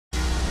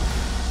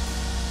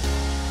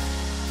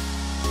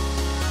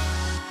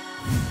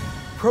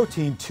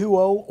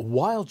Protein2o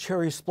Wild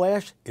Cherry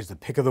Splash is the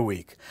pick of the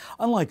week.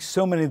 Unlike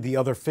so many of the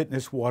other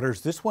fitness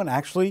waters, this one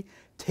actually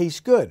tastes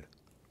good.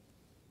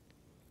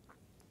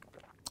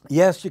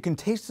 Yes, you can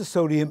taste the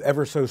sodium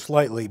ever so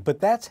slightly, but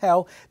that's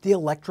how the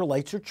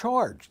electrolytes are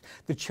charged.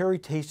 The cherry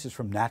taste is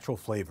from natural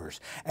flavors,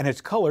 and it's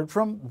colored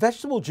from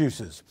vegetable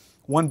juices.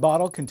 One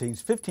bottle contains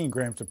 15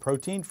 grams of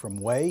protein from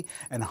whey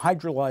and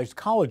hydrolyzed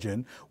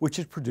collagen, which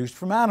is produced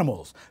from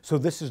animals. So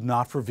this is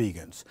not for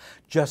vegans.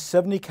 Just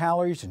 70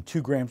 calories and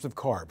 2 grams of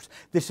carbs.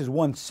 This is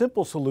one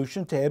simple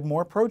solution to add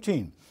more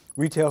protein.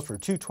 Retails for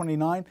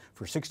 $2.29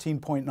 for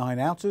 16.9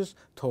 ounces.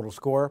 Total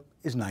score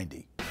is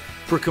 90.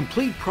 For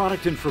complete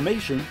product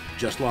information,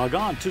 just log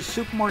on to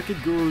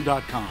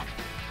supermarketguru.com.